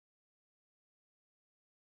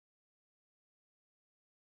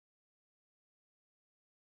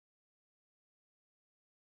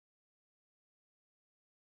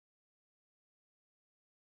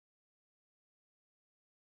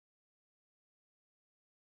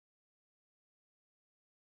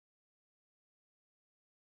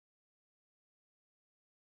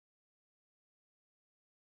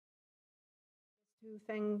to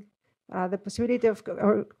thank the possibility of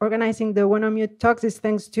organizing the WoNoMute talks is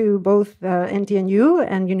thanks to both NTNU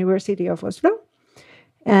and University of Oslo.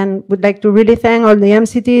 And would like to really thank all the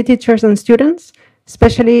MCT teachers and students,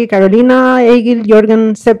 especially Karolina, Eigil,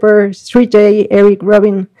 Jørgen, Sepehr, Shreejay, Eric,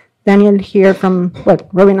 Robin, Daniel here from, well,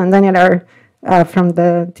 Robin and Daniel are from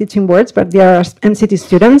the teaching boards, but they are MCT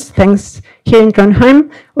students. Thanks here in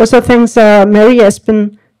Trondheim. Also thanks Mary,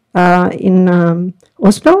 Espen in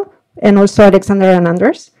Oslo, and also Alexander and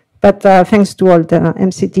Anders. But thanks to all the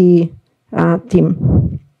MCT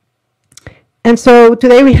team. And so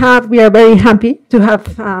today we are very happy to have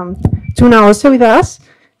Tuna also with us.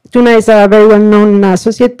 Tuna is a very well-known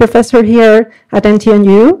associate professor here at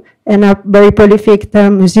NTNU and a very prolific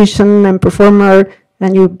musician and performer.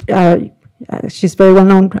 And she's very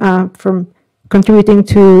well-known from contributing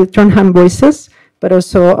to Trondheim Voices, but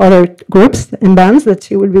also other groups and bands that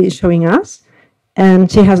she will be showing us.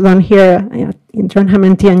 And she has done here in Trondheim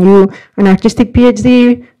NTNU an artistic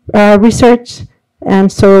PhD research.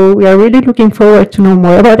 And so we are really looking forward to know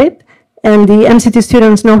more about it. And the MCT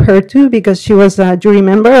students know her too, because she was a jury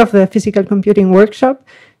member of the physical computing workshop.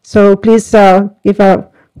 So please give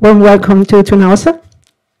a warm welcome to Tuna also.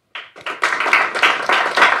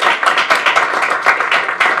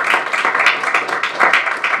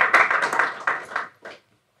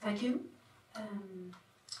 Thank you. I'm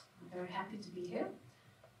very happy to be here.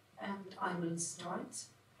 And I will start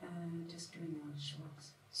just doing a short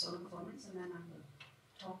solo performance, and then I will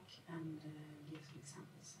talk and give some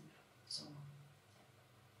examples and so on.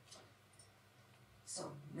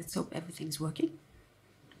 So let's hope everything's working.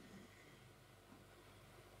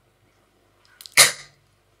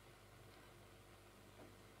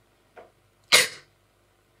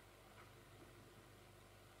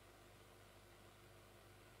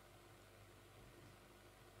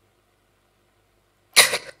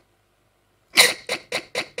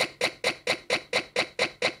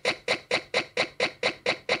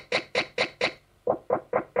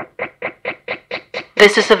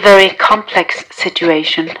 This is a very complex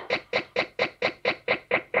situation.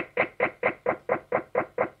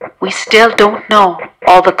 We still don't know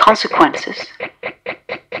all the consequences.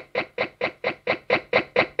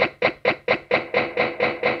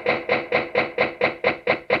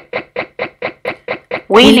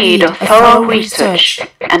 We need a thorough research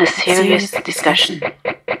and a serious discussion.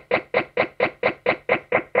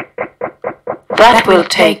 That will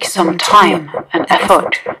take some time and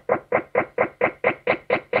effort.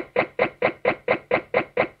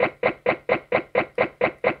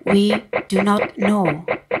 We do not know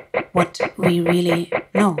what we really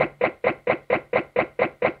know.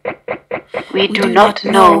 We do not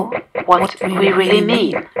know what we really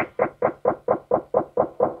mean.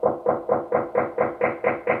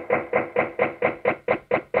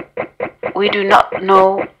 We do not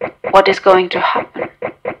know what is going to happen.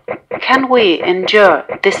 Can we endure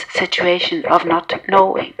this situation of not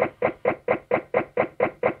knowing?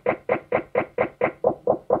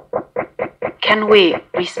 Can we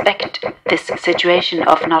respect this situation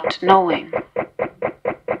of not knowing?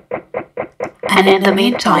 And in the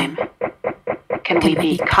meantime, can we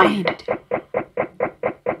be kind?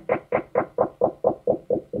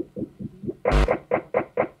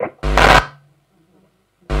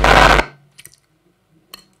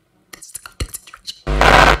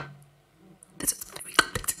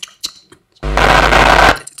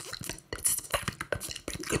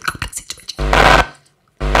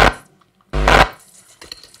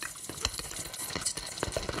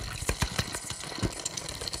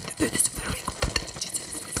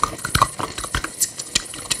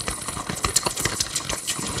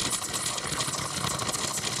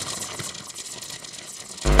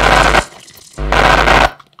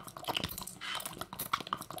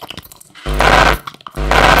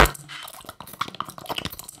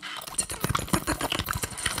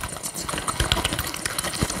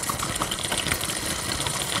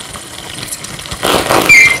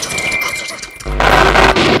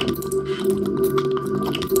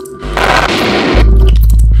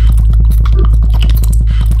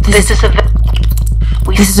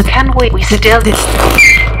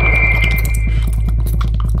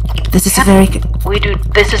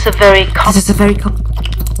 This is a very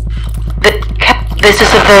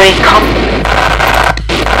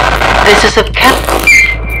we still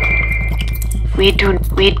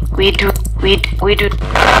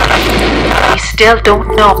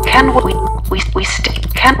don't know. Can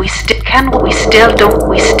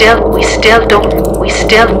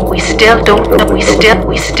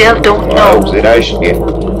we still don't know.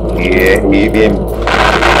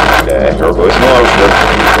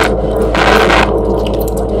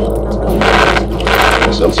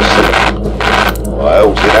 We still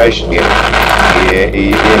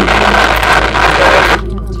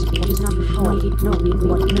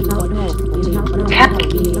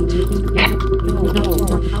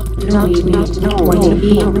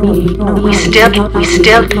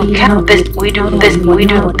can this. We do this. We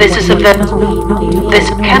do. This is a very. This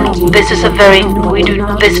can. This is a very. We do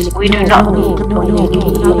this. We do not.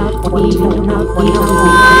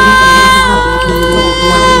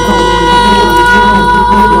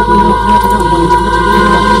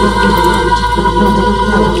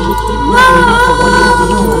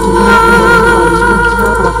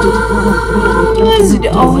 Is it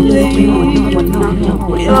only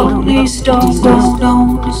stone going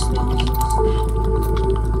on?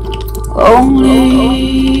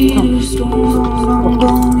 Only stone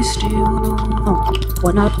going still.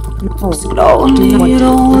 We're not. Slowly it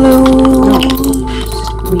don't lose.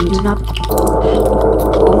 We do not.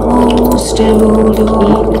 Oh, still do.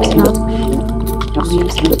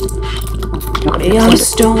 We are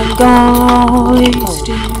stone going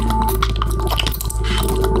still.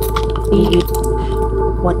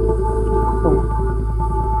 What?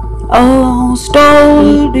 Oh,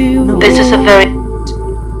 stole you. This is a very.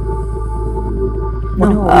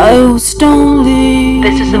 I stole you.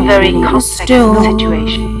 This is a very complex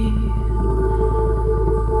situation.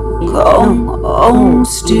 Come on,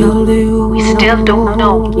 still you. We still don't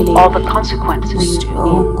know all the consequences.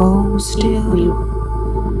 Still go still. We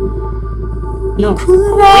need a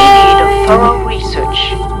thorough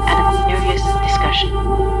research and a serious discussion.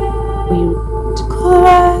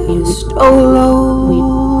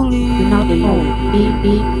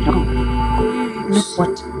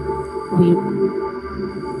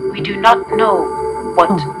 We do not know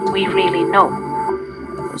what we really know.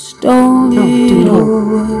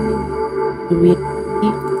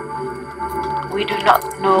 We do not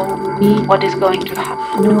know what is going to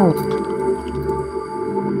happen.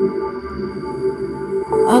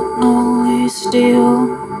 Only still,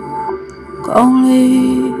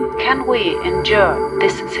 only. Can we endure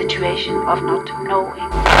this situation of not knowing?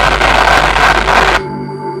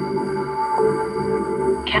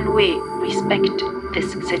 Can we respect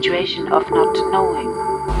this situation of not knowing?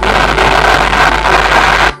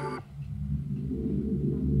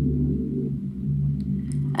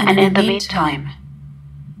 And in the meantime,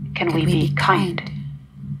 can we be kind?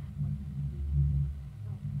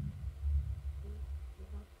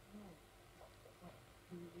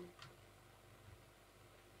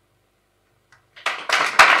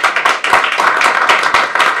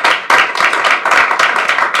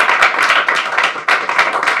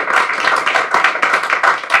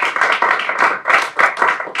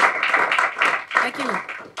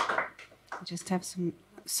 Just have some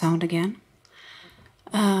sound again,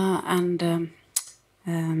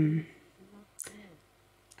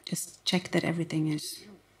 just check that everything is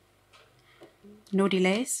no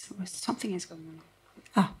delays or something is going on.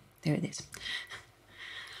 Ah, there it is.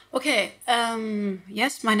 Okay,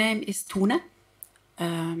 yes, my name is Tone,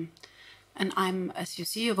 and I'm, as you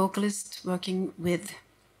see, a vocalist working with.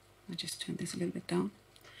 I'll just turn this a little bit down.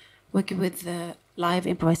 Working with live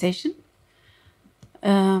improvisation.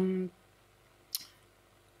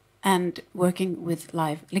 And working with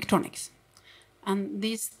live electronics. And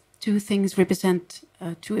these two things represent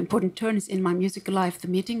two important turns in my musical life, the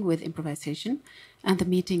meeting with improvisation and the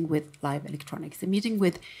meeting with live electronics. The meeting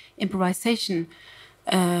with improvisation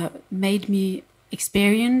made me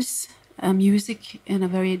experience music in a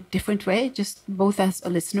very different way, just both as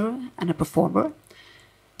a listener and a performer.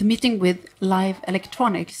 The meeting with live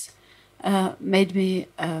electronics made me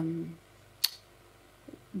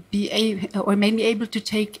made me able to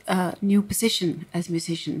take a new position as a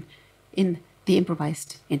musician in the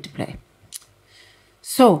improvised interplay.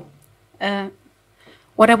 So,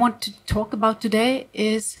 what I want to talk about today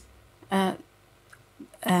is, I'll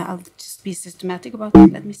just be systematic about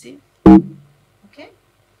it. Let me see. Okay.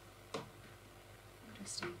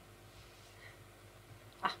 Interesting.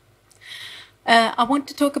 I want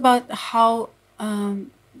to talk about how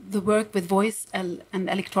the work with voice and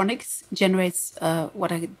electronics generates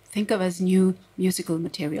what I think of as new musical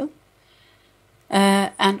material.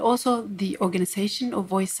 And also the organization of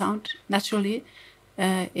voice sound naturally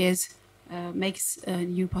makes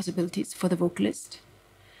new possibilities for the vocalist.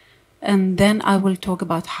 And then I will talk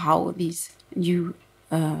about how these new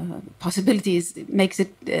possibilities makes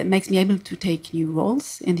me able to take new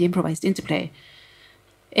roles in the improvised interplay.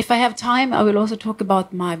 If I have time, I will also talk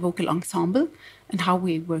about my vocal ensemble and how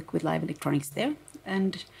we work with live electronics there.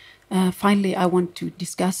 And finally, I want to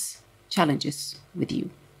discuss challenges with you,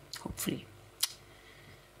 hopefully.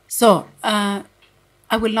 So,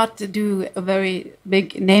 I will not do a very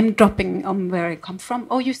big name dropping on where I come from.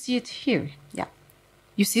 Oh, you see it here. Yeah.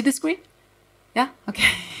 You see the screen? Yeah?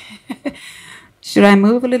 Okay. Should I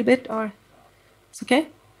move a little bit or it's okay?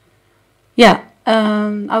 Yeah.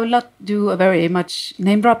 I will not do a very much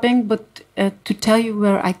name dropping, but to tell you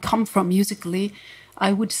where I come from musically,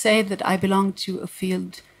 I would say that I belong to a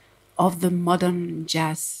field of the modern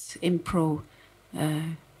jazz impro,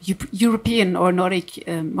 European or Nordic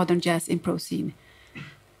modern jazz impro scene.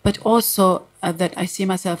 But also that I see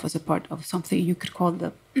myself as a part of something you could call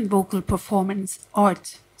the vocal performance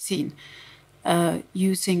art scene,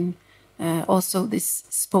 using also this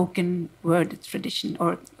spoken word tradition,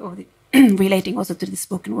 or relating also to the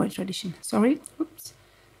spoken word tradition. Sorry. Oops.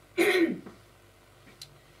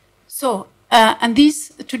 So, and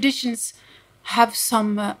these traditions have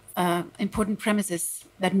some important premises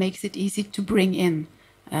that makes it easy to bring in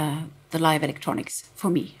the live electronics for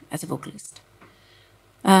me as a vocalist.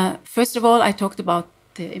 First of all, I talked about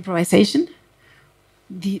the improvisation,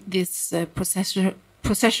 this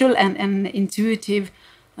processual and intuitive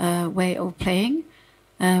way of playing,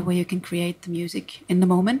 where you can create the music in the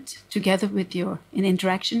moment together with in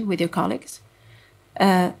interaction with your colleagues.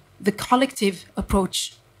 The collective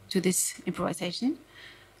approach to this improvisation,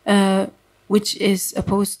 which is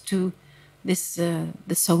opposed to this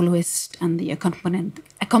the soloist and the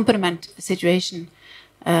accompaniment situation,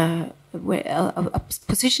 where a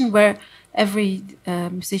position where every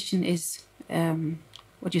musician is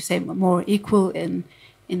what you say more equal in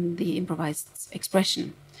the improvised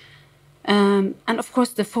expression, and of course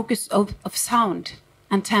the focus of sound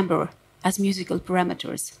and timbre as musical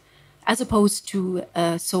parameters, as opposed to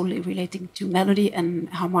solely relating to melody and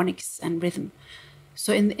harmonics and rhythm.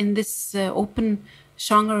 So in this open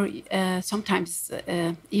genre, sometimes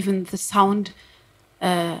even the sound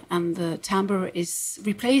and the timbre is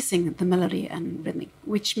replacing the melody and rhythm,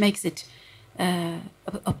 which makes it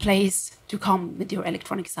a place to come with your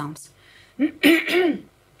electronic sounds.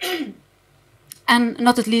 And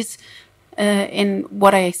not at least in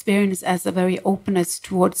what I experience as a very openness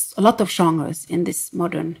towards a lot of genres in this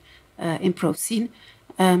modern improv scene,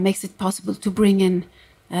 makes it possible to bring in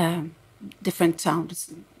different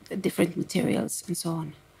sounds, different materials, and so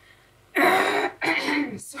on.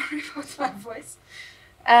 Sorry about my voice.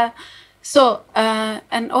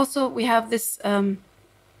 And also we have this,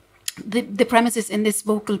 the premises in this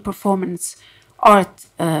vocal performance art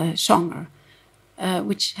genre,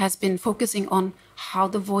 which has been focusing on how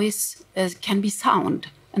the voice can be sound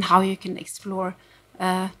and how you can explore.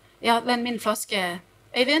 Ja, lend min flaske,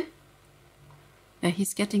 Eivind.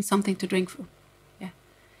 He's getting something to drink for. Yeah.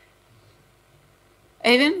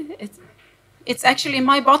 Eivind, it's actually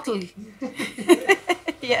my bottle.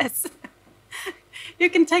 Yes.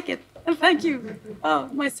 You can take it. And thank you. Oh,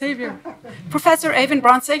 my savior. Professor Eivind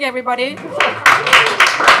Bronsig, everybody.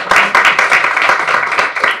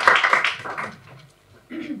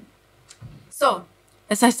 So,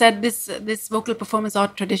 as I said, this vocal performance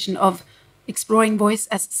art tradition of exploring voice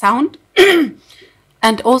as sound,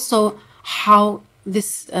 and also how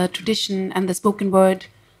this tradition and the spoken word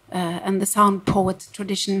and the sound poet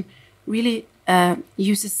tradition really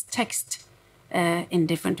uses text in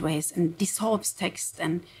different ways and dissolves text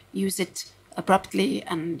and use it abruptly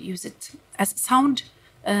and use it as sound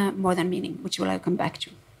more than meaning, which will I come back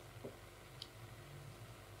to.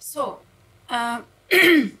 So,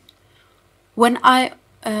 when I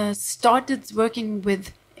started working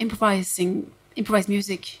with improvised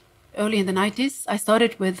music early in the 90s, I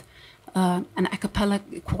started with an a cappella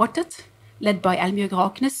quartet led by Elmjørg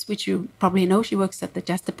Raknes, which you probably know. She works at the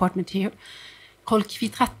jazz department here, called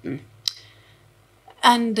Kvitretten.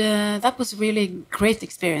 And that was a really great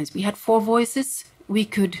experience. We had 4 voices. We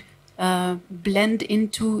could blend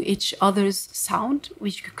into each other's sound.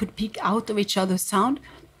 We could peek out of each other's sound.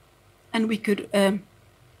 And we could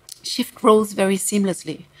shift roles very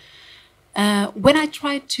seamlessly. When I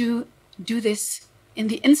tried to do this in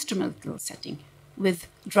the instrumental setting with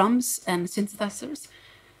drums and synthesizers,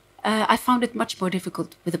 I found it much more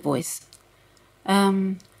difficult with a voice.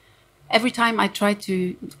 Every time I tried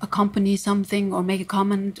to accompany something or make a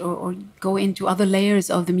comment or go into other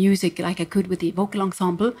layers of the music like I could with the vocal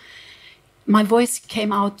ensemble, my voice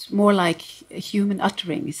came out more like human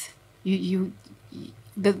utterings.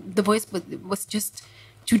 The voice was just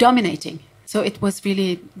too dominating, so it was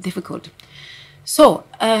really difficult. So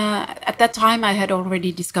at that time I had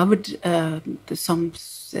already discovered some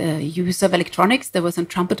use of electronics. There were some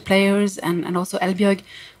trumpet players, and also Elbjørg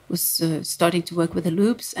was starting to work with the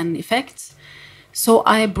loops and effects. So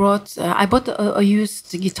I bought a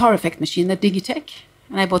used guitar effect machine, the Digitech,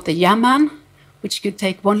 and I bought the Yaman, which could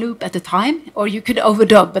take one loop at a time, or you could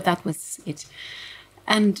overdub, but that was it.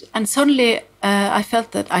 And suddenly I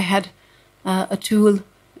felt that I had a tool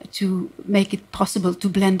to make it possible to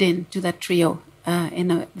blend in to that trio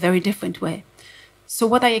in a very different way. So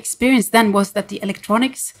what I experienced then was that the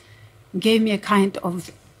electronics gave me a kind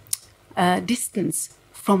of distance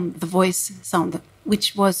from the voice sound,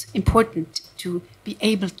 which was important to be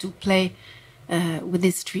able to play with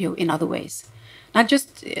this trio in other ways. I'll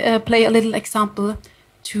just play a little example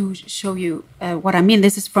to show you what I mean.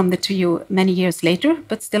 This is from the trio many years later,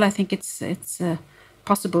 but still I think it's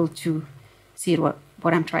possible to see what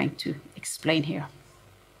I'm trying to explain here.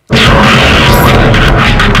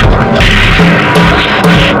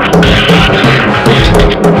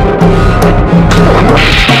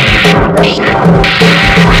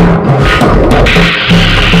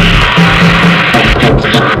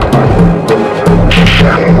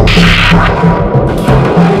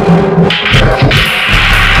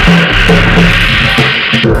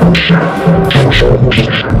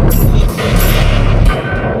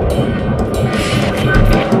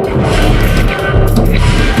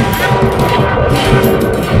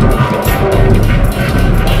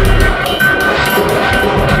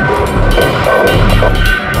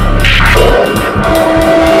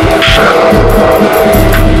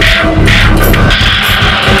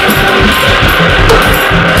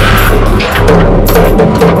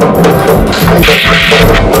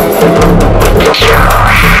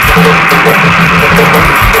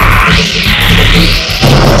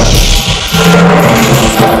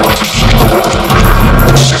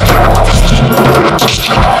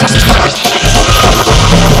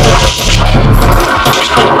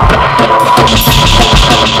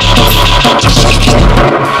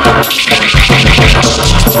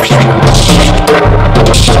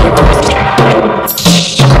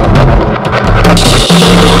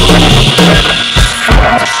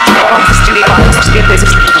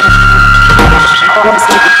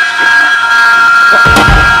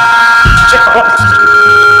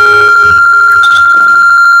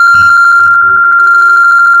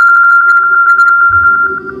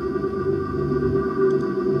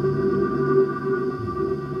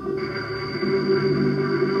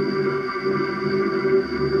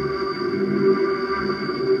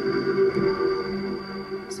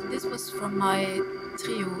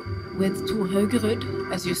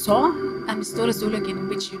 As you saw, and Store Sologin,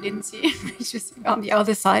 which you didn't see, which was on the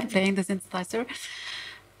other side playing the synthesizer.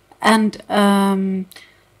 And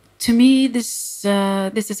to me, this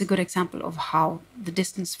is a good example of how the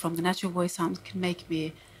distance from the natural voice sound can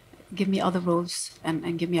give me other roles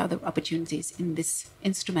and give me other opportunities in this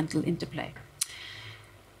instrumental interplay.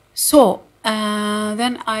 So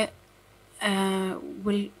then I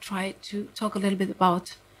will try to talk a little bit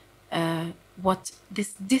about what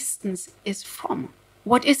this distance is from.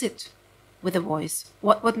 What is it with a voice?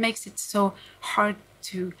 What makes it so hard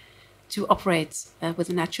to operate with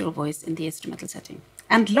a natural voice in the instrumental setting?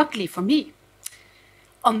 And luckily for me,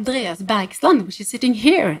 Andreas Bergstrand, which is sitting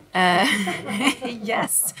here,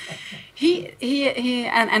 yes, who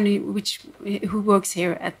works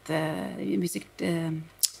here at the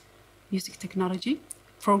music technology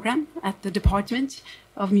program at the Department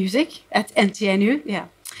of Music at NTNU. Yeah.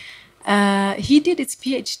 He did his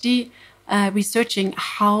PhD researching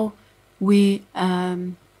how we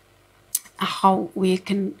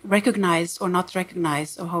can recognize or not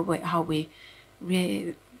recognize, or how we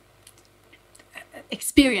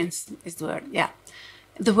experience is the word. Yeah,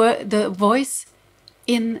 the voice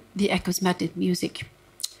in the acousmatic music.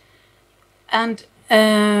 And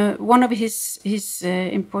one of his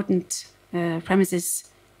important premises,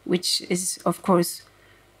 which is of course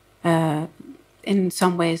in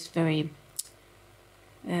some ways very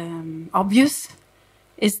obvious,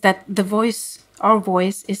 is that the voice, our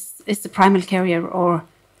voice, is the primary carrier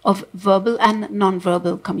of verbal and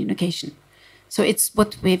non-verbal communication. So it's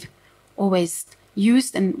what we've always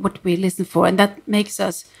used and what we listen for, and that makes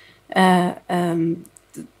us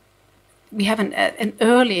we have an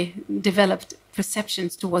early developed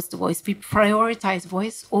perceptions towards the voice. We prioritize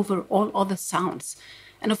voice over all other sounds,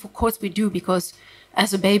 and of course we do, because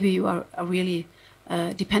as a baby you are really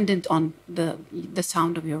dependent on the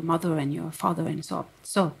sound of your mother and your father and so on.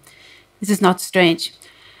 So this is not strange,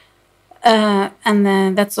 and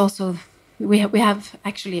then that's also we have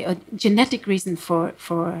actually a genetic reason for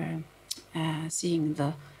seeing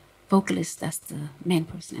the vocalist as the main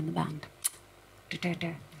person in the band.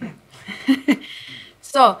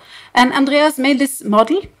 So, and Andreas made this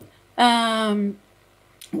model,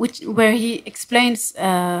 where he explains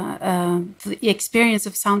the experience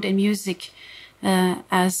of sound and music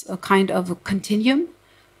as a kind of a continuum,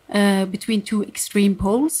 between two extreme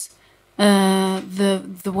poles.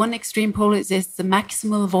 The one extreme pole is the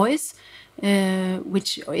maximal voice,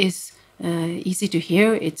 which is easy to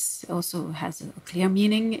hear. It also has a clear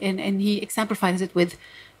meaning, and he exemplifies it with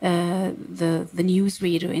the news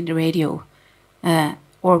reader in the radio.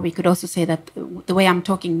 Or we could also say that the way I'm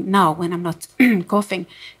talking now, when I'm not coughing,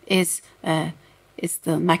 is the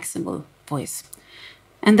maximal voice.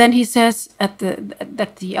 And then he says that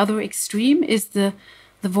the other extreme is the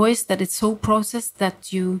voice that is so processed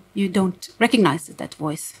that you don't recognize that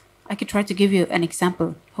voice. I could try to give you an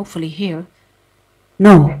example, hopefully here.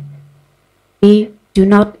 No, we do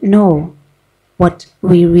not know what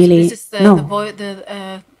we really This is know.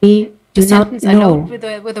 We do the not sentence I know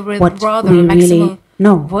know with a what rather we maximal really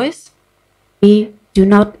know. voice. We do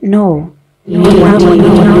not know. We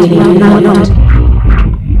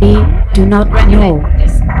do not know.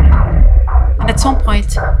 This. And at some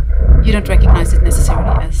point, you don't recognize it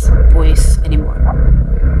necessarily as voice anymore.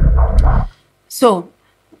 So,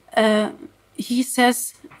 he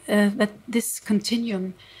says that this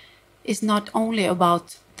continuum is not only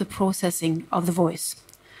about the processing of the voice.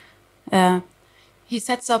 He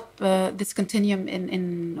sets up this continuum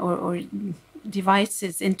or divides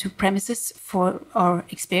it into premises for our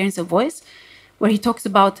experience of voice, where he talks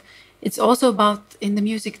about it's also about, in the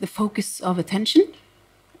music, the focus of attention,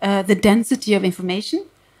 the density of information,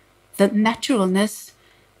 the naturalness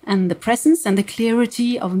and the presence and the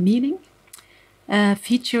clarity of meaning,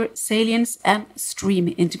 feature salience and stream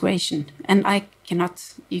integration. And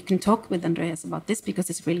you can talk with Andreas about this because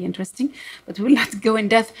it's really interesting, but we will not go in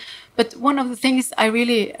depth. But one of the things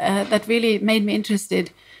that really made me interested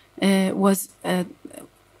was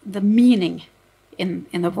the meaning in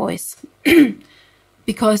the voice.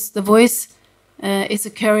 Because the voice is a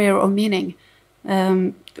carrier of meaning.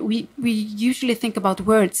 We usually think about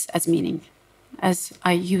words as meaning, as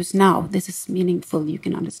I use now. This is meaningful, you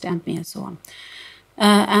can understand me, and so on.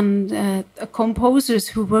 And composers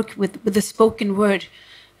who work with the spoken word,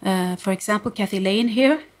 for example, Kathy Lane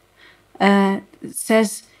here,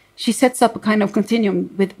 she sets up a kind of continuum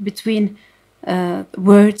between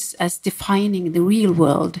words as defining the real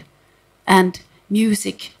world and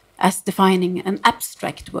music as defining an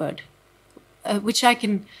abstract word, which I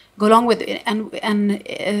can go along with, and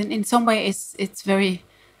in some way it's very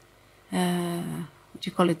what do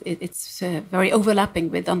you call it? It's very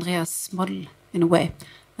overlapping with Andreas' model in a way.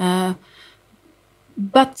 But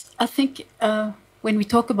I think when we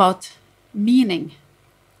talk about meaning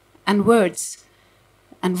and words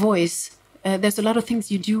and voice, there's a lot of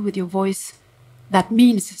things you do with your voice that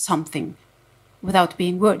means something without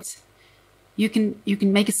being words. You can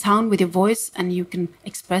make a sound with your voice, and you can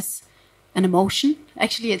express an emotion.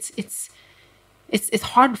 Actually, it's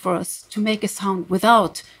hard for us to make a sound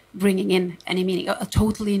without bringing in any meaning. A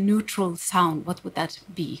totally neutral sound, what would that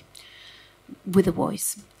be with a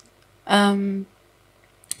voice? And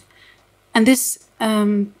this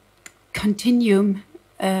continuum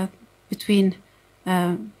between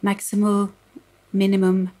maximal,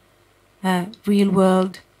 minimum, real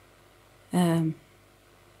world,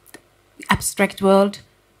 abstract world,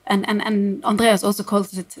 and Andreas also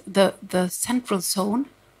calls it the central zone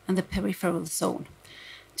and the peripheral zone.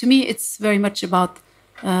 To me, it's very much about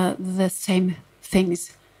the same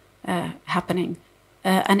things happening,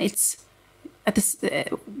 and it's at this.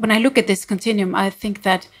 When I look at this continuum, I think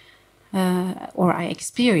that, or I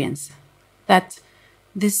experience that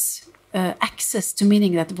this access to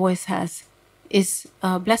meaning that voice has is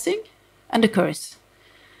a blessing and a curse.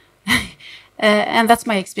 And that's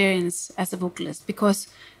my experience as a vocalist, because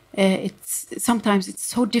sometimes it's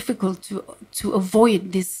so difficult to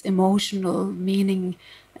avoid this emotional meaning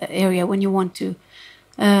area when you want to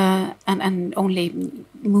and only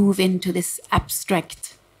move into this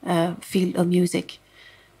abstract field of music.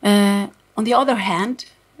 On the other hand,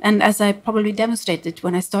 and as I probably demonstrated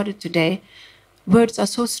when I started today, words are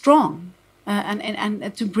so strong,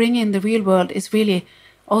 and to bring in the real world is really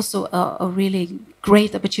also a really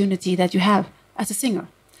great opportunity that you have as a singer.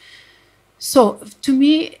 So to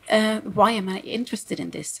me, why am I interested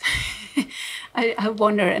in this? I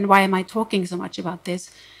wonder, and why am I talking so much about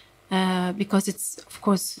this? Because it's, of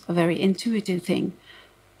course, a very intuitive thing.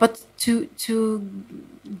 But to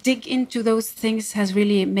dig into those things has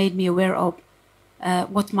really made me aware of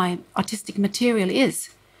what my artistic material is.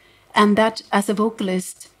 And that as a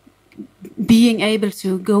vocalist, being able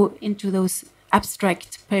to go into those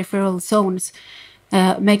abstract peripheral zones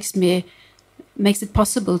makes it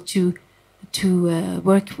possible to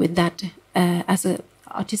work with that as an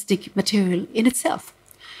artistic material in itself.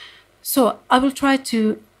 So I will try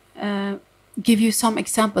to give you some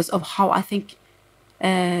examples of how I think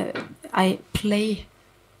I play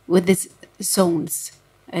with these zones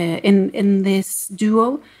in this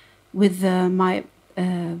duo with my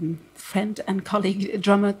friend and colleague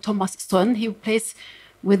drummer Thomas Strøn. He plays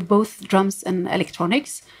with both drums and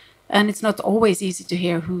electronics, and it's not always easy to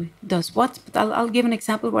hear who does what, but I'll give an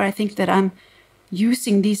example where I think that I'm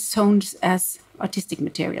using these zones as artistic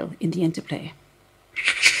material in the interplay.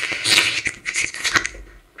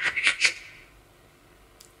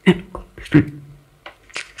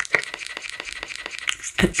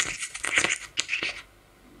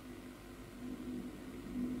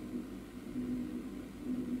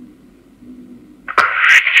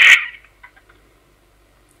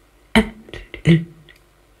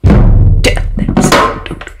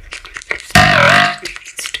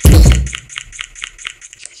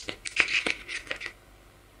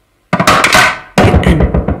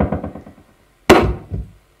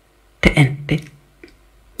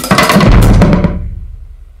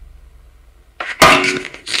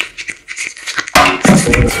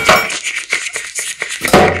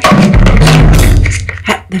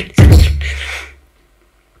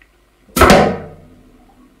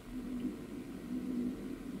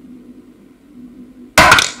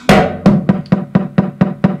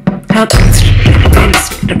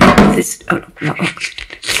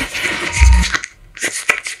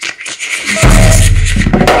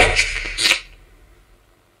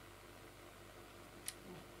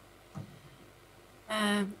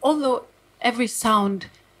 Although every sound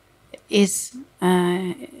is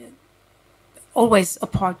always a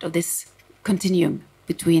part of this continuum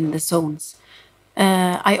between the zones,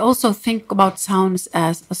 I also think about sounds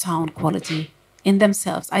as a sound quality in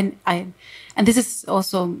themselves. And this is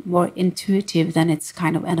also more intuitive than it's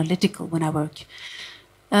kind of analytical when I work.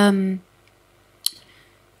 And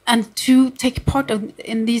to take part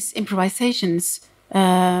in these improvisations,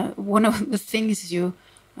 one of the things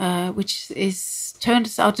which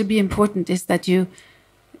turns out to be important is that you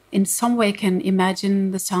in some way can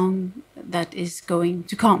imagine the sound that is going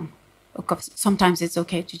to come. Of course, sometimes it's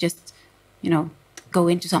okay to just, go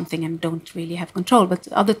into something and don't really have control, but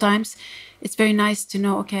other times it's very nice to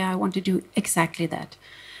know, okay, I want to do exactly that.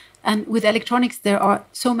 And with electronics, there are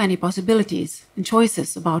so many possibilities and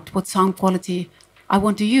choices about what sound quality I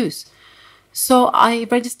want to use. So I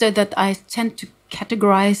registered that I tend to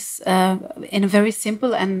categorize in a very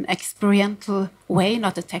simple and experiential way,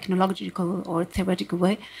 not a technological or theoretical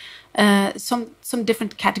way, some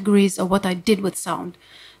different categories of what I did with sound.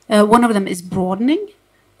 One of them is broadening,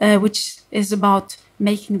 which is about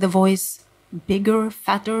making the voice bigger,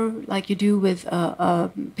 fatter, like you do with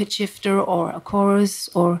a pitch shifter or a chorus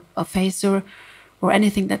or a phaser or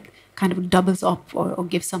anything that kind of doubles up or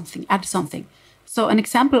gives something, adds something. So an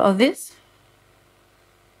example of this.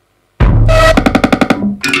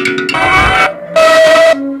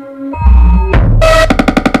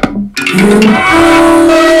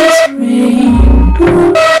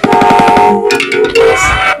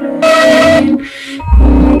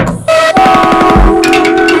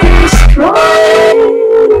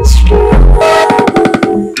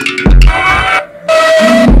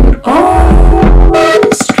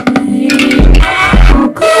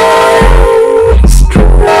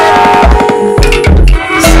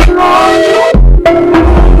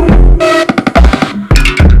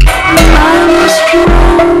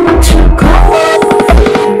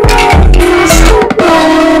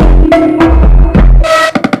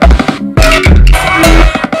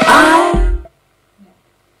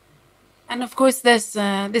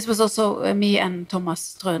 This was also me and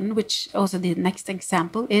Thomas Strøn, which also the next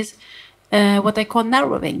example is what I call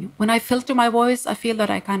narrowing. When I filter my voice, I feel that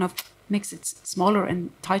I kind of makes it smaller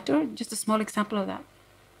and tighter. Just a small example of that.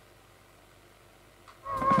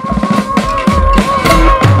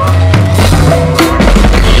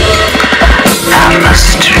 On the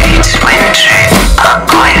streets, wintry,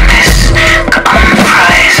 ugliness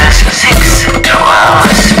comprises 6 to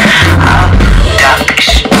hours of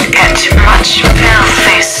ducks. Get much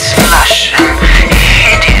filthy, slush, and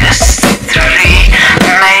hideous 3,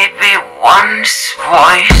 maybe once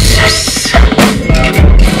voices.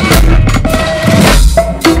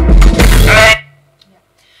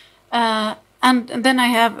 And then I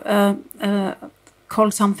have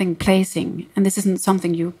called something placing, and this isn't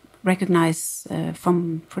something you recognize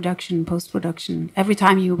from production, post-production. Every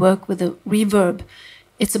time you work with a reverb,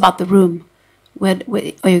 it's about the room. Where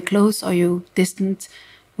are you close? Are you distant?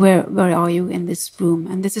 Where are you in this room?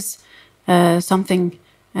 And this is something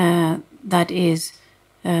that is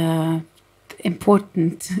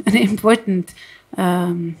important, an important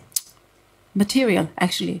material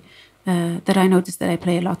actually that I noticed that I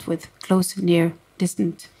play a lot with: close, near,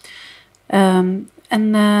 distant.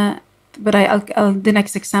 But the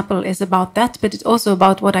next example is about that, but it's also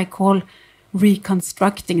about what I call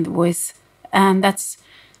reconstructing the voice, and that's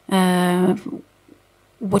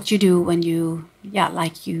what you do when you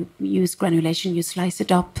use granulation, you slice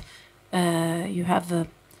it up, you have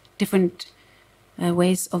different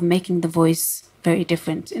ways of making the voice very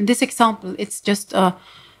different. In this example, it's just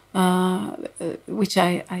which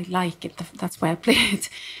I like it, that's why I play it.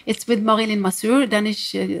 It's with Marilyn Masur,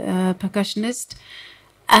 Danish percussionist.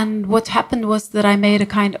 And what happened was that I made a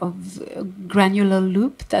kind of granular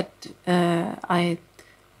loop that I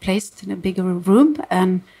placed in a bigger room,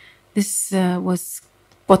 and this was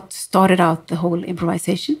what started out the whole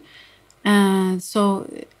improvisation. And so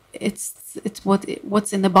it's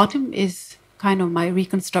what's in the bottom is kind of my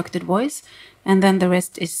reconstructed voice, and then the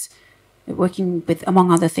rest is working with,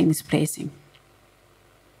 among other things, placing.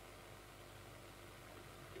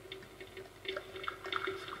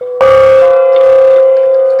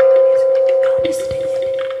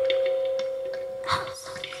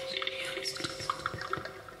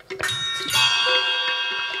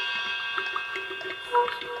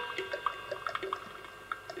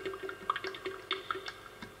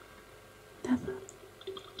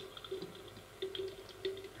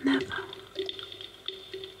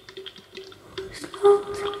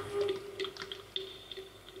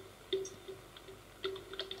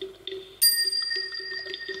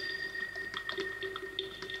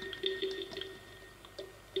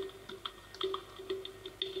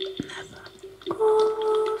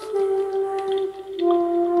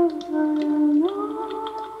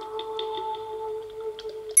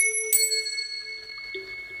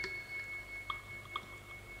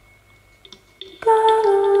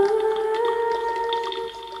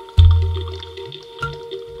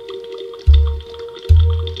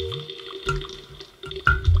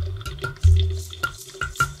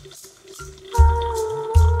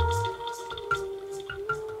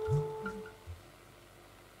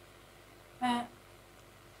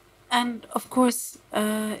 And of course,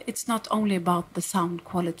 it's not only about the sound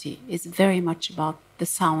quality, it's very much about the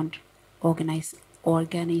sound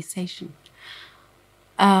organization.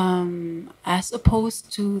 As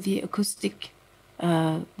opposed to the acoustic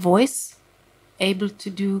voice, able to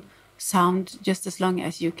do sound just as long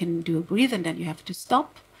as you can do a breathe and then you have to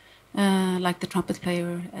stop, like the trumpet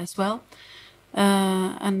player as well,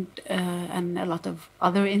 and a lot of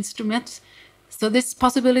other instruments. So this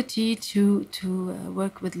possibility to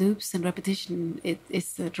work with loops and repetition, it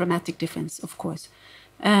is a dramatic difference, of course.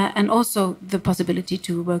 And also the possibility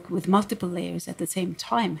to work with multiple layers at the same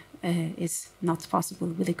time is not possible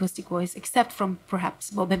with acoustic voice, except from perhaps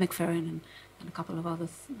Bobby McFerrin and a couple of other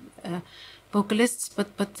vocalists.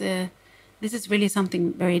 But this is really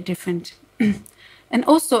something very different. And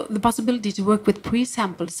also the possibility to work with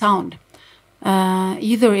pre-sampled sound.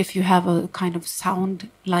 Either if you have a kind of sound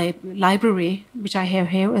library, which I have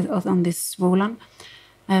here on this Roland,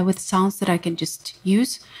 with sounds that I can just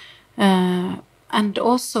use, and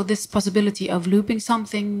also this possibility of looping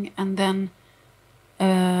something and then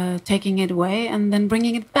taking it away and then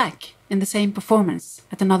bringing it back in the same performance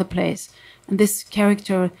at another place. And this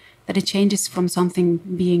character that it changes from something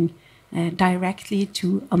being directly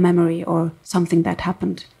to a memory or something that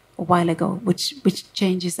happened a while ago, which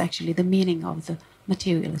changes actually the meaning of the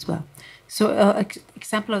material as well. So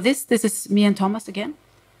example of this is me and Thomas again.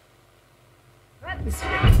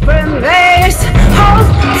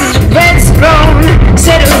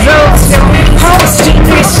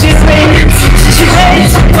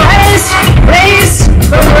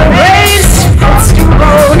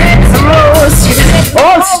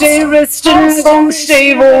 All stay resting, gon'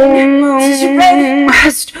 stay warm.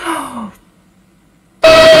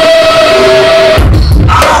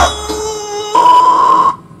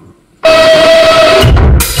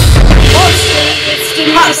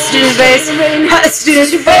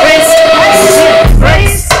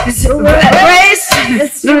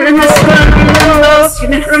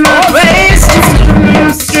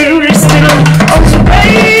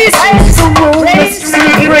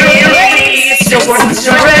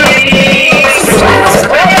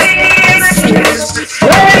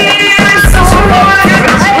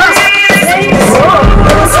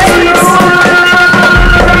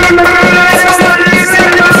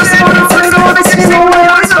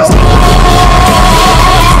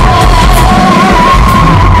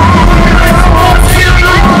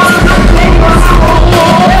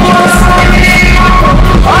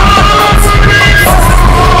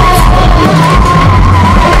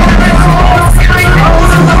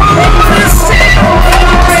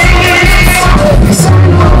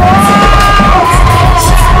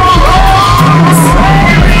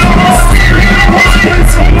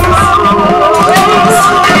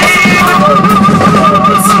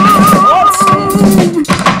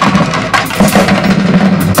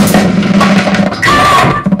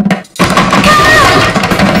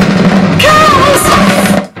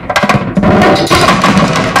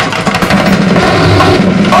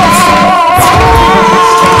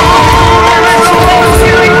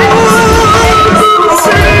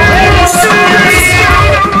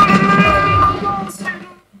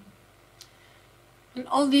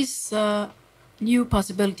 these new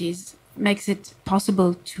possibilities makes it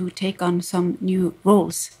possible to take on some new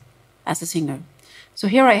roles as a singer. So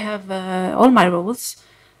here I have all my roles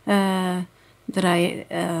that I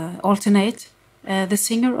alternate. The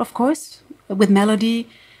singer, of course, with melody,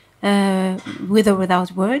 with or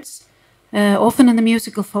without words, often in the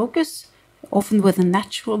musical focus, often with a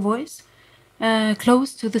natural voice,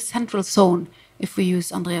 close to the central zone, if we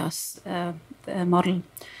use Andreas' model.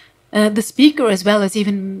 The speaker, as well as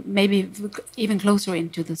maybe even closer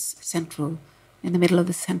into the central, in the middle of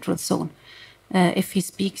the central zone, if he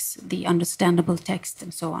speaks the understandable text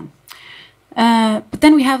and so on. But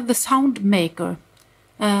then we have the sound maker,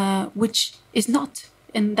 which is not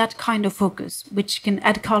in that kind of focus, which can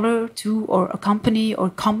add color to or accompany or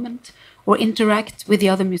comment or interact with the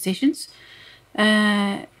other musicians,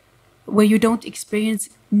 where you don't experience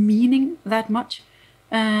meaning that much,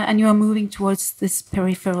 and you are moving towards this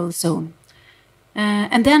peripheral zone.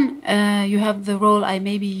 And then you have the role I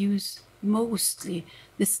maybe use mostly,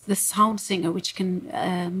 the sound singer, which can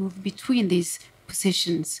move between these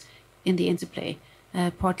positions in the interplay,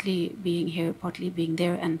 partly being here, partly being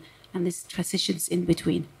there, and these transitions in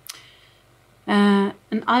between.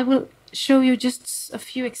 And I will show you just a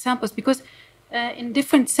few examples, because in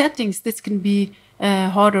different settings this can be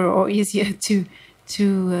harder or easier to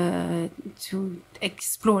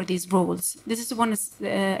explore these roles. This is one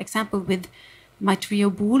example with my trio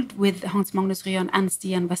Bold with Hans Magnus Ryan and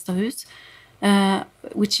Stian Westerhus,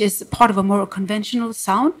 which is part of a more conventional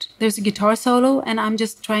sound. There's a guitar solo, and I'm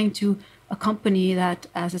just trying to accompany that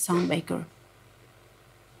as a sound maker.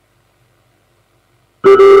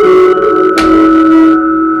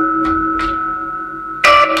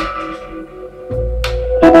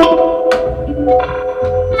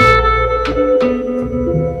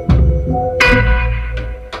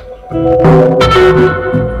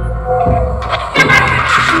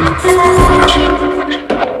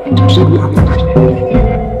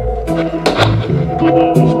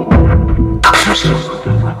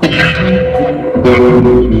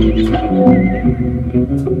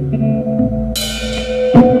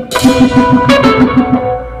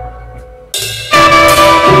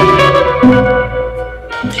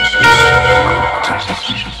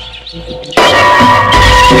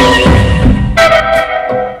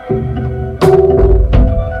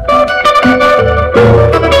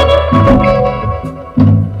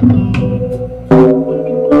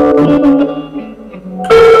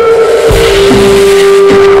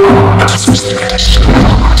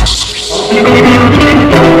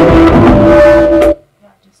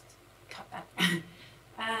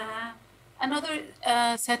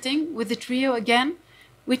 Setting with the trio again,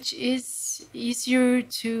 which is easier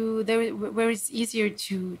to where it's easier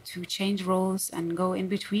to change roles and go in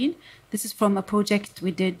between. This is from a project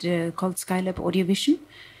we did called Skylab Audiovision,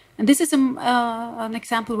 and this is an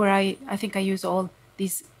example where I think I use all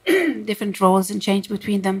these different roles and change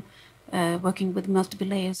between them, working with multiple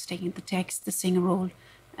layers, taking the text, the singer role,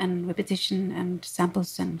 and repetition and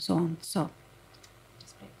samples and so on. So.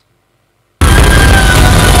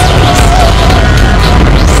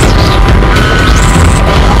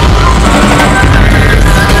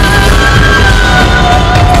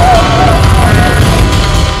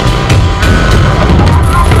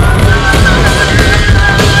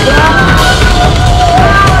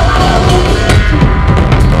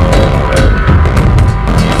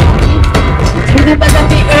 Remember that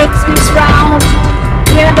the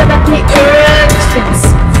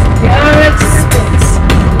earth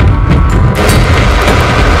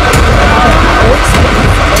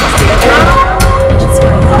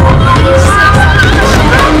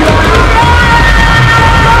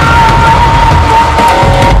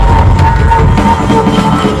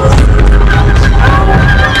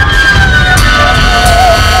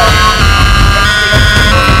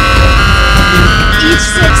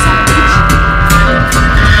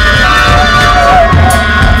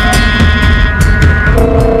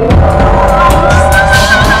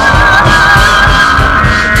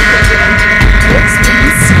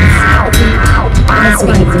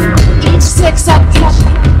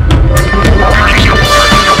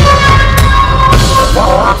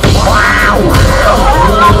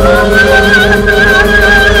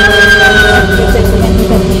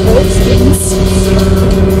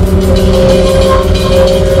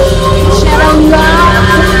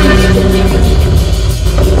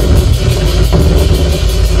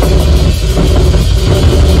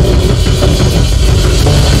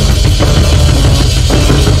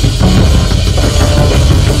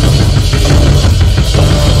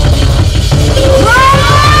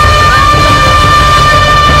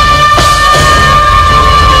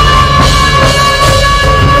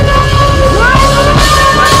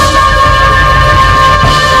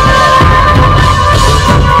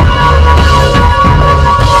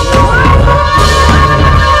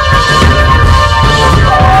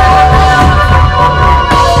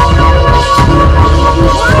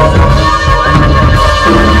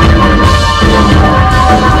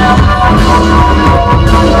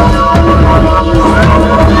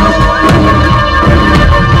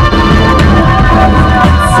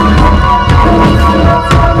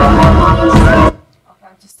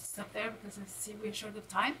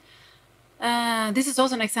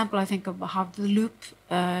also an example, I think, of how the loop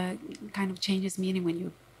kind of changes meaning when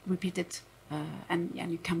you repeat it and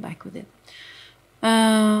you come back with it.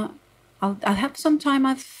 I'll have some time,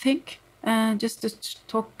 I think, just to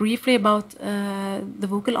talk briefly about the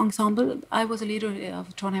vocal ensemble. I was a leader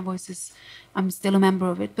of Trondheim Voices. I'm still a member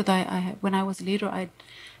of it, but when I was a leader, I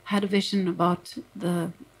had a vision about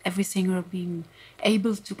every singer being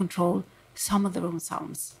able to control some of their own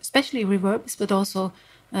sounds, especially reverbs, but also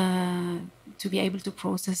to be able to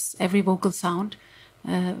process every vocal sound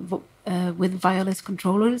with wireless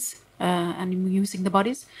controllers and using the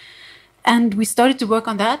bodies. And we started to work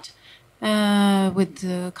on that with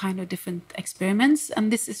kind of different experiments.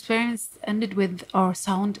 And this experience ended with our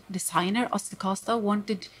sound designer, Asle Kastad,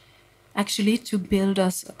 wanted actually to build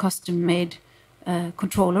us a custom-made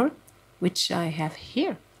controller, which I have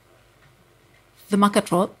here. The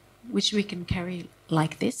Makatrol, which we can carry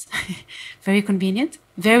like this. Very convenient,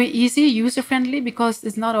 very easy, user-friendly, because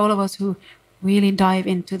it's not all of us who really dive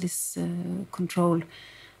into this control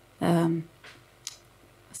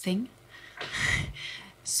thing.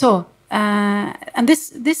 So, and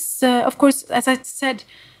this of course, as I said,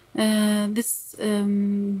 this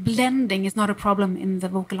blending is not a problem in the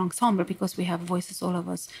vocal ensemble because we have voices, all of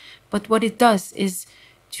us. But what it does is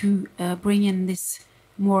to bring in this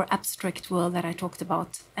more abstract world that I talked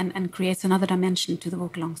about and creates another dimension to the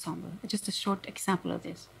vocal ensemble. Just a short example of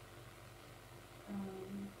this.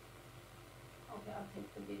 Okay, I'll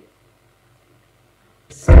take the video.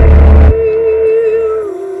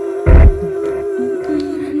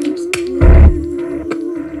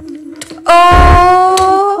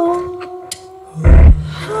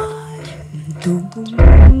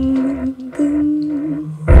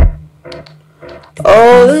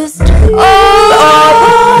 All this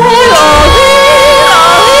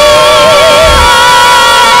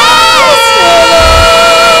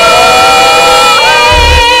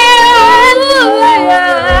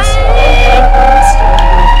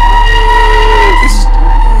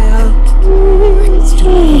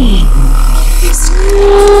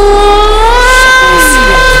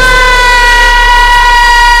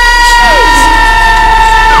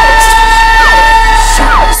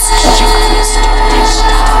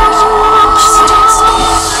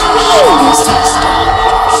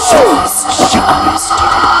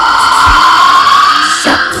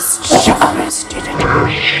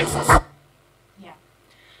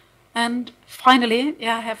And finally,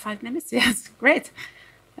 yeah, I have 5 minutes. Yes, great.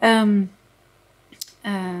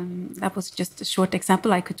 That was just a short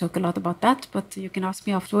example. I could talk a lot about that, but you can ask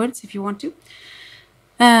me afterwards if you want to.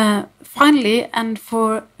 Finally, and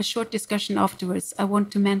for a short discussion afterwards, I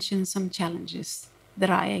want to mention some challenges that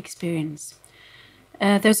I experience.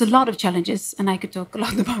 There's a lot of challenges, and I could talk a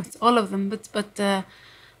lot about all of them, but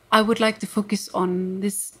I would like to focus on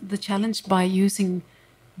the challenge by using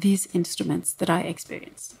these instruments that I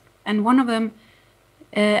experience. And one of them,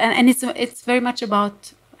 and it's very much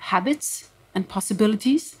about habits and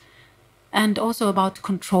possibilities, and also about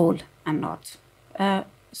control and not.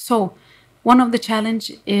 So one of the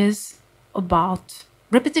challenge is about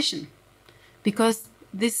repetition, because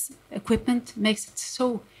this equipment makes it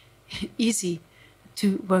so easy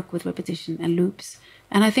to work with repetition and loops.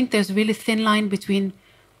 And I think there's a really thin line between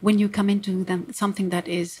when you come into something that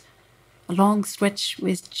is a long stretch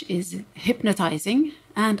which is hypnotizing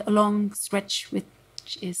and a long stretch which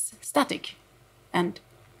is static and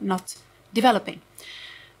not developing.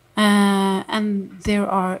 And there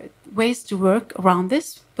are ways to work around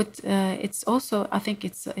this, but it's also, I think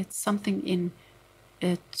it's something in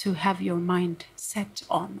to have your mind set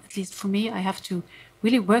on. At least for me, I have to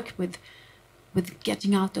really work with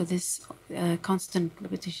getting out of this constant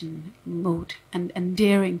repetition mode and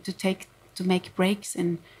daring to make breaks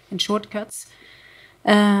and shortcuts.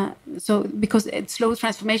 So because slow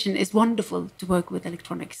transformation is wonderful to work with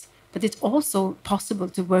electronics, but it's also possible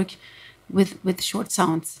to work with short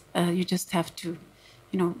sounds. You just have to,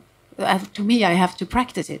 to me, I have to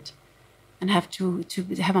practice it and have to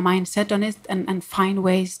have a mind set on it and find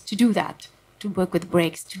ways to do that, to work with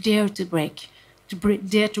breaks, to dare to break,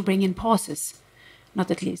 dare to bring in pauses, not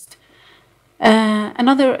at least.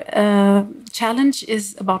 Another challenge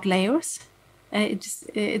is about layers. It's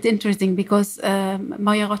interesting because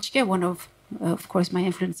Maja Ratschke, one of course, my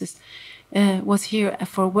influences, was here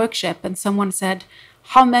for a workshop, and someone said,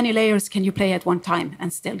 how many layers can you play at one time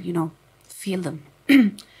and still, feel them?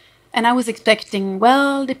 And I was expecting,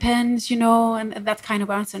 well, depends, and that kind of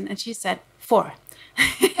answer. And she said, 4.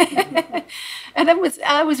 And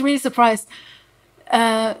I was really surprised.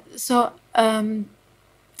 It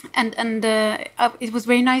was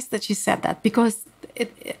very nice that she said that, because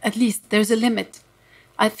at least there's a limit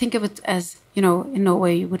I think of it as, you know, in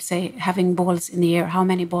Norway you would say having balls in the air. How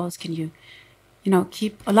many balls can you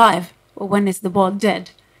keep alive? Or when is the ball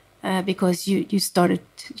dead? Because you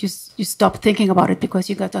stopped thinking about it because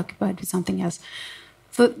you got occupied with something else.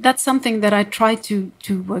 So that's something that I try to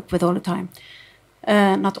work with all the time.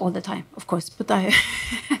 Not all the time, of course, but I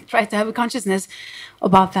try to have a consciousness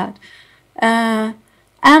about that.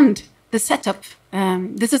 And the setup.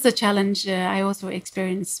 This is a challenge I also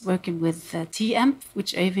experience working with T-Amp,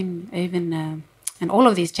 which Øyvind and all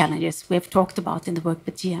of these challenges we have talked about in the work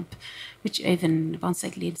with T-Amp, which Øyvind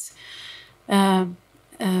Vansek leads.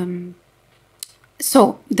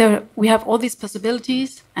 So there we have all these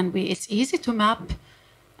possibilities, and it's easy to map.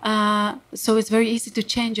 So it's very easy to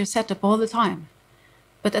change your setup all the time.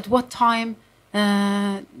 But at what time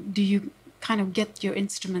do you kind of get your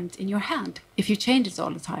instrument in your hand if you change it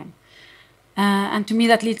all the time? And to me,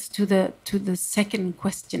 that leads to the second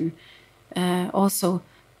question. Also,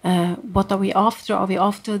 what are we after? Are we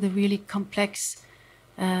after the really complex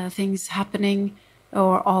things happening,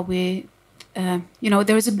 or are we?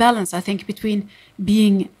 There is a balance, I think, between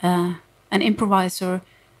being an improviser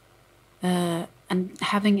and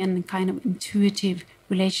having a kind of intuitive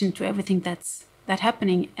relation to everything that's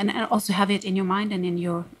happening, and also have it in your mind and in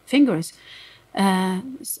your fingers,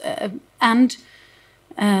 and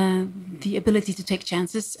the ability to take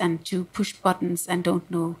chances and to push buttons and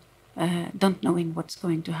don't knowing what's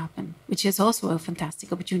going to happen, which is also a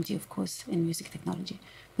fantastic opportunity, of course, in music technology.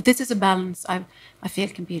 But this is a balance I feel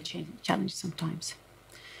can be a challenge sometimes.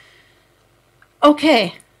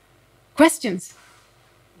 Okay, questions?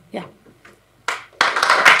 Yeah.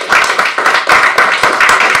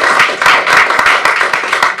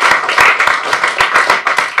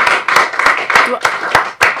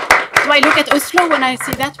 Do I look at Oslo when I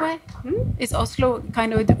see that way? Is Oslo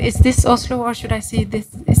kind of, is this Oslo, or should I see this,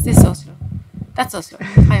 is this Oslo? That's Oslo.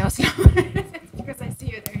 Hi, Oslo. Because I see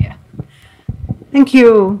you there, yeah. Thank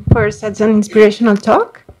you for such an inspirational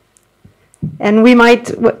talk. And we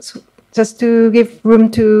might, just to give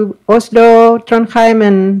room to Oslo, Trondheim,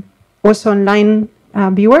 and also online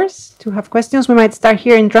viewers to have questions, we might start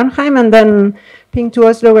here in Trondheim and then ping to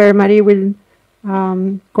Oslo, where Marie will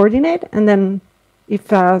coordinate. And then if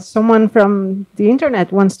someone from the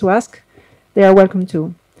internet wants to ask, they are welcome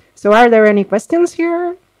to. So are there any questions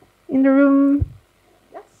here in the room?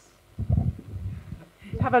 Yes.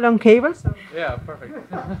 You have a long cable. So. Yeah, perfect.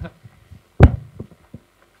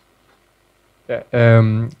 Yeah,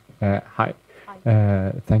 hi.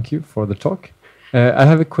 Thank you for the talk. I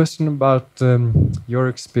have a question about your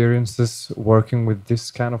experiences working with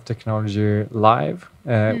this kind of technology live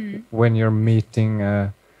when you're meeting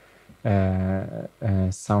a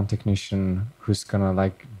sound technician who's gonna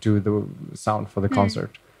like do the sound for the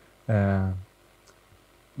concert.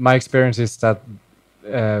 My experience is that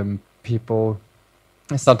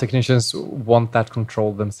sound technicians want that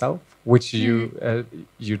control themselves, which you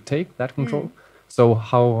take that control. So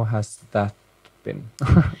how has that been?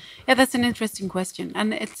 Yeah, that's an interesting question,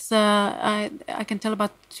 and it's I can tell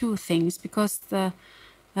about two things, because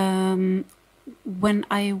when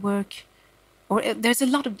I work, or there's a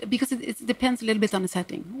lot of, because it depends a little bit on the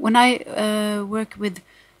setting. When I work with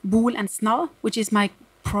Bol and Sna, which is my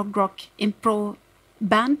prog rock impro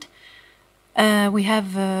band, we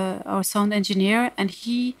have our sound engineer, and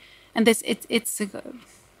it's a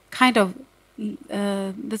kind of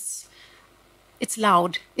this. It's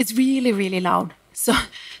loud. It's really, really loud. So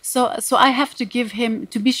I have to give him,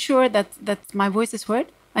 to be sure that my voice is heard,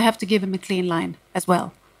 I have to give him a clean line as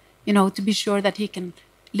well, to be sure that he can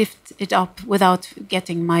lift it up without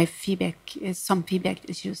getting my feedback, some feedback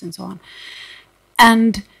issues and so on.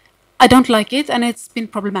 And I don't like it, and it's been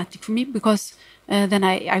problematic for me, because then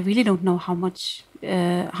I really don't know how much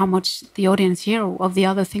the audience hear of the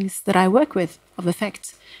other things that I work with, of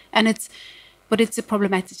effects. But it's a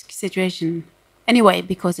problematic situation anyway,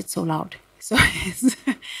 because it's so loud.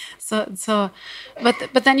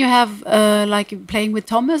 But then you have like playing with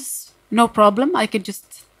Thomas, no problem. I can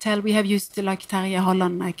just tell, we have used like Terje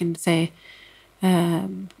Holland. I can say,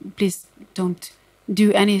 please don't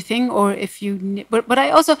do anything, or if you. But I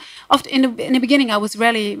also, often in the beginning, I was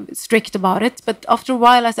really strict about it. But after a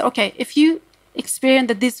while, I said, okay, if you experience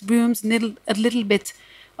that this room's a little bit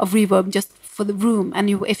of reverb just for the room, and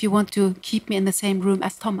if you want to keep me in the same room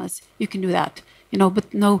as Thomas, you can do that.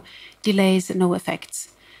 But no delays and no effects.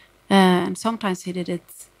 And sometimes he did it,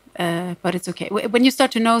 but it's okay. When you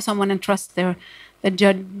start to know someone and trust their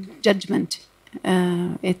judgment,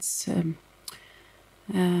 it's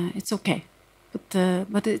okay.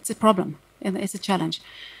 But it's a problem. It's a challenge.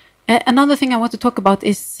 Another thing I want to talk about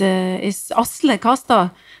is Asle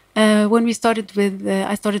Kastad, when we started with,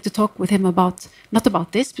 I started to talk with him about, not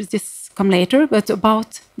about this, but this come later, but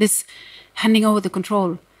about this handing over the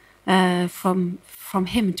control from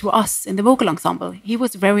him to us in the vocal ensemble. He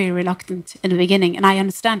was very reluctant in the beginning, and I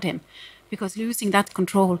understand him, because losing that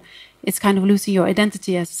control is kind of losing your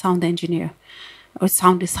identity as a sound engineer or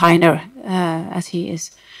sound designer, as he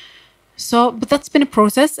is. So, but that's been a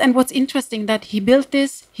process, and what's interesting that he built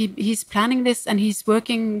this, he's planning this, and he's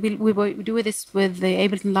working, we do this with the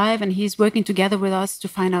Ableton Live, and he's working together with us to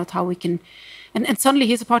find out how we can, and suddenly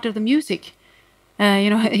he's a part of the music. You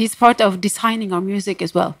know, he's part of designing our music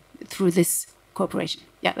as well through this cooperation.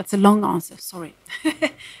 Yeah, that's a long answer, sorry.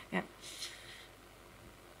 Yeah.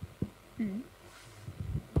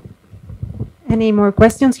 Any more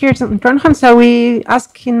questions here in Trondheim? So we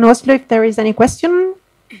ask in Oslo if there is any question.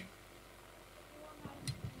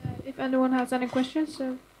 If anyone has any questions,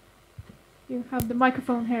 you have the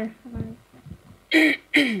microphone here.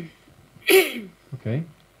 Okay.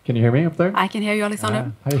 Can you hear me up there? I can hear you,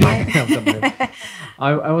 Alexander. Hi.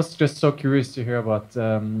 I was just so curious to hear about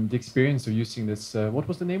the experience of using this. What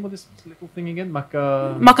was the name of this little thing again?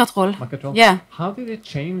 Macatrol. Macatrol. Yeah. How did it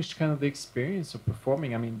change kind of the experience of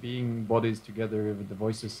performing? I mean, being bodies together with the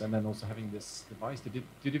voices and then also having this device.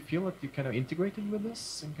 Did you feel that you kind of integrated with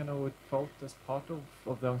this and kind of it felt as part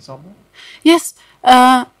of the ensemble? Yes,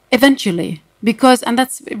 eventually. Because, and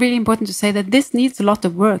that's really important to say, that this needs a lot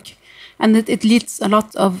of work. And that it needs a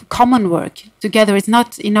lot of common work together. It's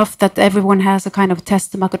not enough that everyone has a kind of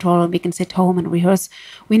test Macatrol and we can sit home and rehearse.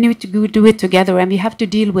 We need to do it together, and we have to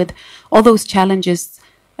deal with all those challenges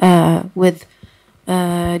with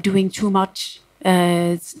doing too much,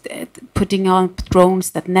 putting on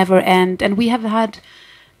drones that never end. And we have had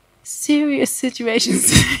serious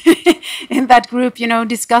situations in that group, you know,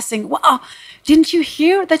 discussing, wow, didn't you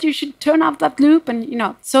hear that you should turn off that loop? And, you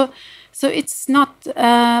know, so it's not,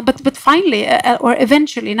 but finally, or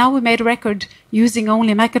eventually, now we made a record using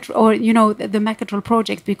only Macatrol, or, you know, the Macatrol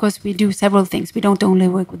project, because we do several things. We don't only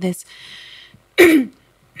work with this.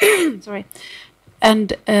 Sorry.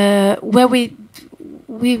 And where we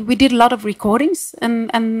did a lot of recordings,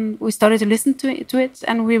 and we started to listen to it,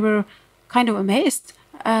 and we were kind of amazed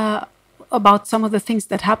about some of the things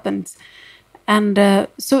that happened. And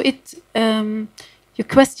so it... your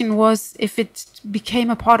question was if it became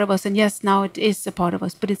a part of us, and yes, now it is a part of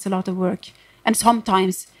us, but it's a lot of work. And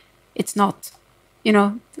sometimes it's not, you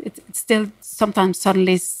know, it's still, sometimes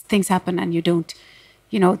suddenly things happen and you don't,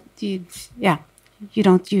 you know, you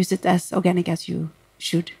don't use it as organic as you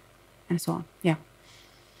should, and so on, yeah.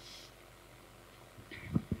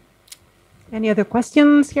 Any other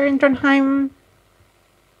questions here in Trondheim?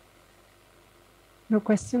 No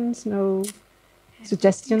questions, no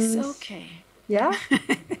suggestions? It's okay. Yeah?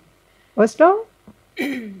 Oslo?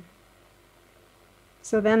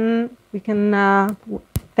 So then we can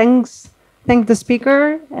thank the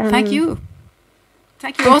speaker. And thank you.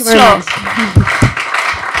 Thank you, Oslo.